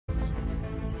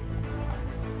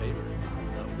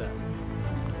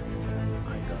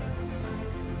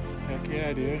Heck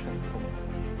yeah, dude.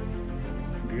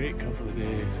 Great couple of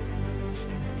days.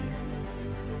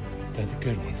 That's a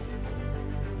good one.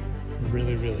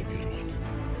 Really, really good one.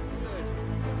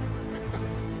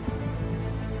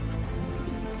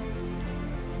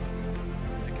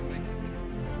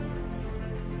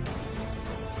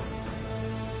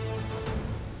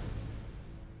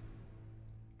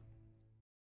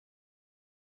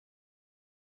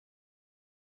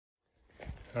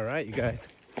 All right, you guys.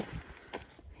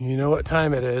 You know what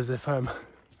time it is if I'm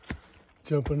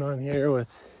jumping on here with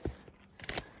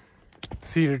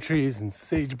cedar trees and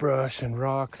sagebrush and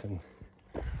rocks and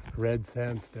red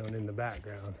sandstone in the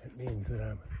background. It means that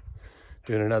I'm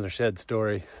doing another shed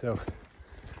story. So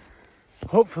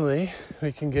hopefully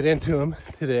we can get into them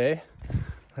today.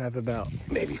 I have about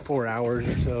maybe 4 hours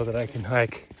or so that I can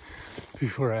hike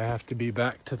before I have to be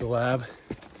back to the lab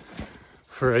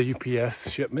for a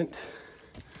UPS shipment.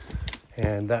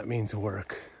 And that means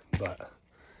work, but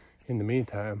in the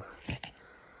meantime,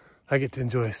 I get to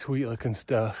enjoy sweet looking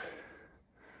stuff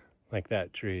like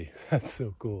that tree. That's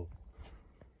so cool.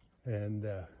 And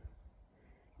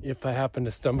if I happen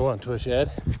to stumble onto a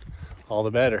shed, all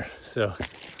the better. So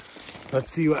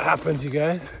let's see what happens, you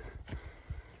guys.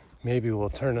 Maybe we'll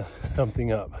turn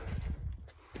something up.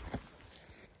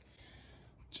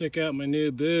 Check out my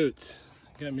new boots.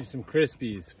 Got me some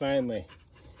Crispies, finally.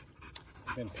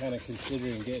 Been kind of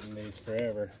considering getting these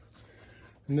forever.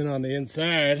 And then on the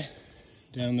inside,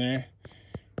 down there,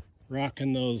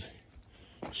 rocking those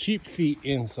sheep feet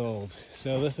insoles.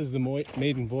 So this is the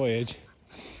maiden voyage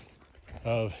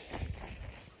of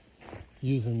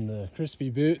using the crispy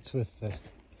boots with the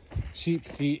sheep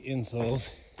feet insoles.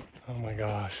 Oh my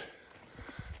gosh.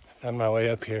 I found my way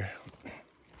up here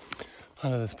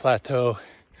onto this plateau,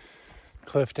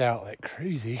 cliffed out like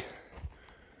crazy.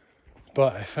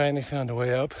 But I finally found a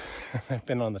way up. I've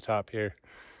been on the top here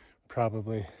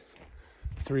probably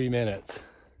 3 minutes.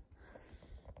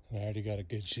 And I already got a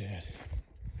good shed.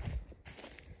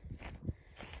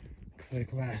 Looks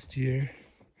like last year.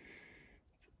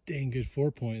 It's a dang good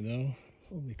 4-point though.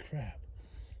 Holy crap.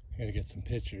 I gotta get some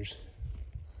pictures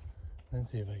and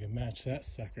see if I can match that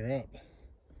sucker up.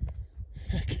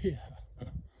 Heck yeah.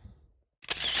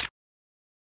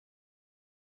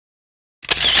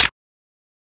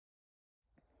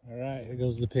 All right, here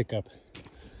goes the pickup.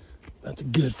 That's a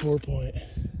good 4-point.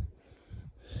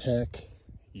 Heck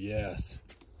yes.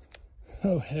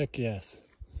 Oh, heck yes.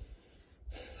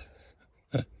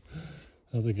 That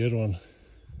was a good one.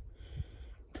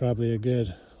 Probably a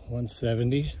good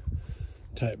 170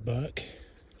 type buck.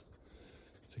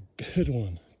 It's a good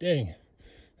one. Dang.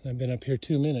 And I've been up here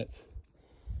 2 minutes.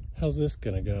 How's this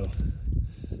gonna go?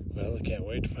 Well, I can't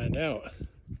wait to find out.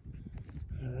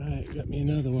 All right, got me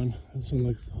another one. This one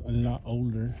looks a lot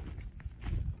older.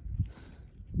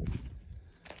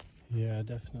 Yeah,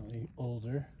 definitely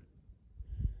older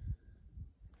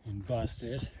and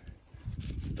busted,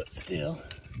 but still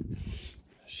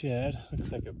shed.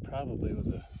 Looks like it probably was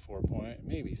a 4-point,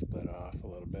 maybe split off a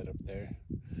little bit up there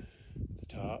at the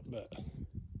top, but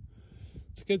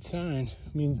it's a good sign.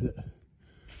 It means that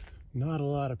not a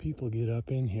lot of people get up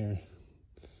in here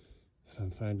if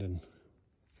I'm finding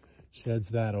sheds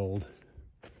that old.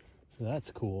 So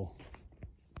that's cool.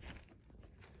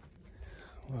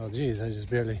 Well, geez, I just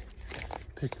barely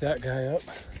picked that guy up.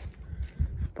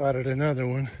 Spotted another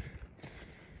one.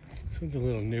 This one's a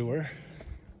little newer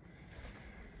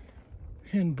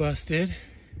and busted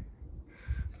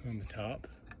on the top.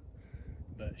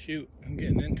 But shoot, I'm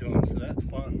getting into them, so that's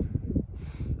fun.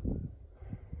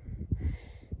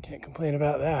 Can't complain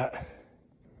about that.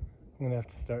 I'm gonna have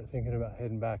to start thinking about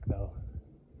heading back though.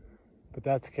 But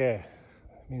that's okay.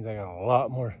 That means I got a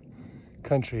lot more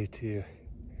country to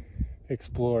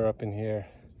explore up in here.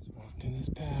 Just walked in this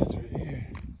path right here.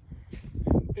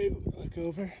 And ooh, look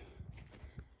over.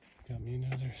 Got me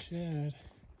another shed.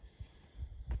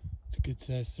 It's a good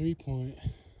size 3-point.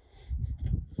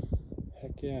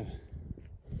 Heck yeah.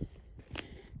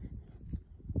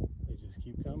 They just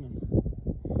keep coming.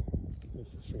 This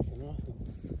is freaking awesome.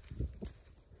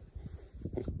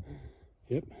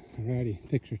 Yep, alrighty,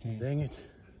 picture time. Dang it.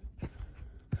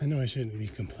 I know I shouldn't be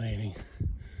complaining.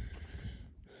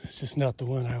 It's just not the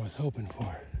one I was hoping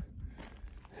for.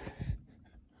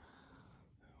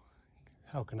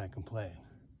 How can I complain?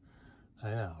 I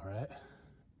know, right?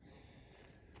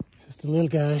 Just a little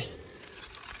guy.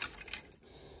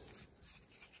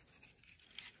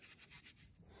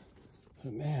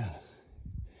 But man,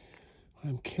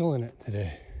 I'm killing it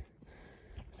today.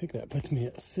 I think that puts me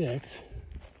at 6.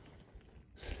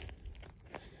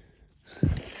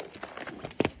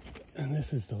 And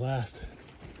this is the last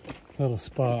little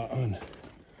spot on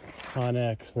on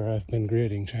X where I've been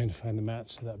gritting, trying to find the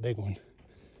match to that big one.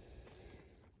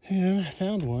 And I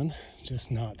found one,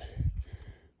 just not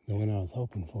the one I was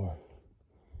hoping for.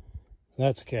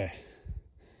 That's okay.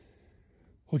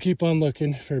 We'll keep on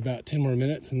looking for about 10 more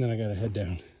minutes and then I gotta head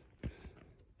down.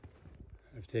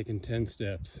 I've taken 10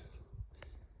 steps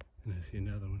and I see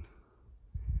another one.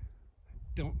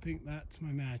 Don't think that's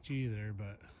my match either,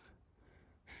 but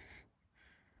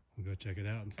we'll go check it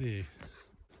out and see.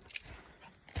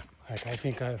 Like, I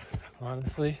think I've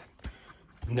honestly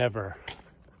never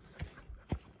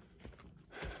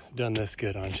done this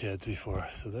good on sheds before,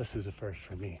 so this is a first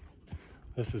for me.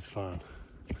 This is fun.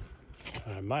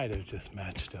 And I might have just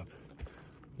matched up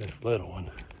this little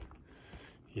one.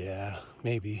 Yeah,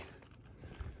 maybe.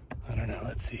 I don't know,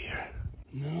 let's see here.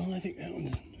 No, I think that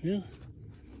one's, yeah.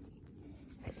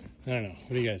 I don't know, what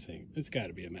do you guys think? It's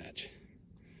gotta be a match.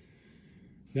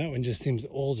 That one just seems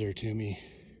older to me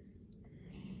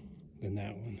than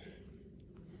that one.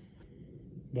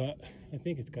 But I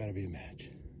think it's gotta be a match.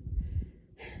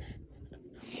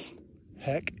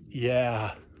 Heck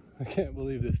yeah. I can't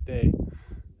believe this day.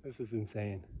 This is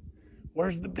insane.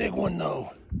 Where's the big one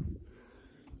though?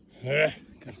 Gotta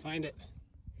find it.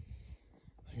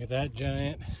 Look at that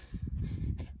giant.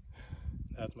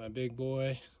 That's my big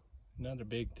boy. Another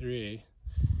big 3.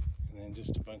 And then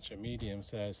just a bunch of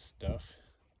medium-sized stuff.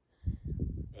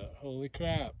 But holy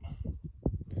crap.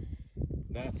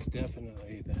 That's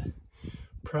definitely the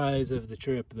prize of the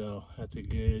trip though. That's a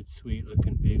good, sweet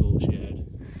looking big old shed.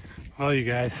 Well, you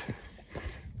guys,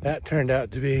 that turned out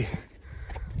to be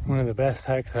one of the best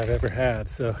hikes I've ever had.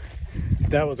 So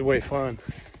that was way fun.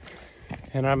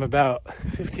 And I'm about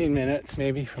 15 minutes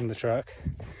maybe from the truck.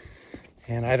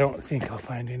 And I don't think I'll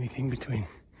find anything between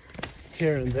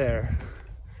here and there.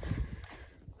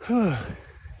 Though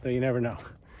you never know.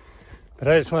 But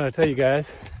I just want to tell you guys,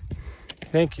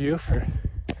 thank you for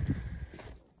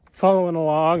following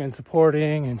along and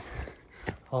supporting and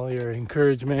all your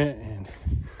encouragement and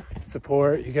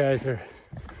support. You guys are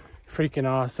freaking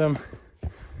awesome.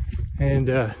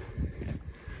 And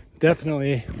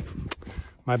definitely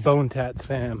my Bone Tats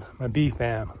fam, my bee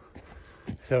fam.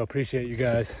 So appreciate you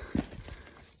guys.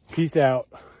 Peace out.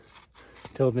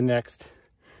 Till the next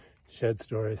Shed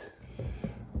Stories.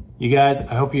 You guys,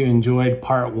 I hope you enjoyed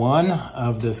part 1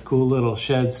 of this cool little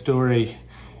Shed Story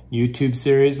YouTube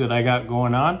series that I got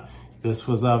going on. This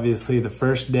was obviously the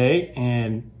first day,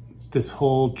 and this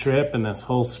whole trip and this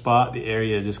whole spot, the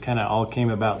area just kind of all came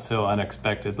about so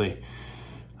unexpectedly.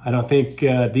 I don't think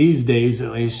these days,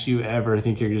 at least, you ever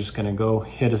think you're just gonna go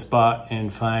hit a spot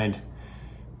and find,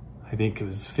 I think it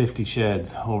was 50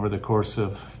 sheds over the course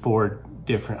of 4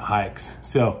 different hikes.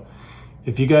 So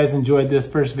if you guys enjoyed this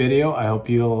first video, I hope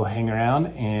you'll hang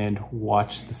around and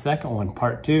watch the second one,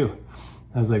 part 2,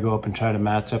 as I go up and try to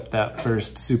match up that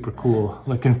first super cool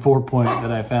looking 4-point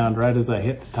that I found right as I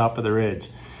hit the top of the ridge.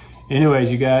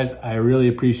 Anyways, you guys, I really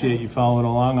appreciate you following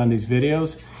along on these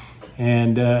videos,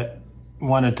 and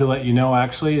wanted to let you know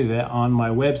actually that on my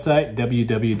website,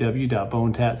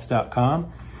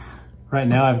 www.bonetats.com, right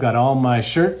now I've got all my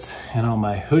shirts and all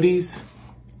my hoodies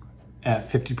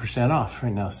at 50% off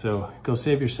right now. So go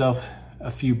save yourself a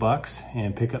few bucks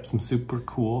and pick up some super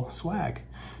cool swag.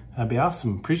 That'd be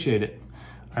awesome. Appreciate it.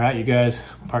 All right, you guys,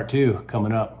 part 2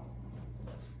 coming up.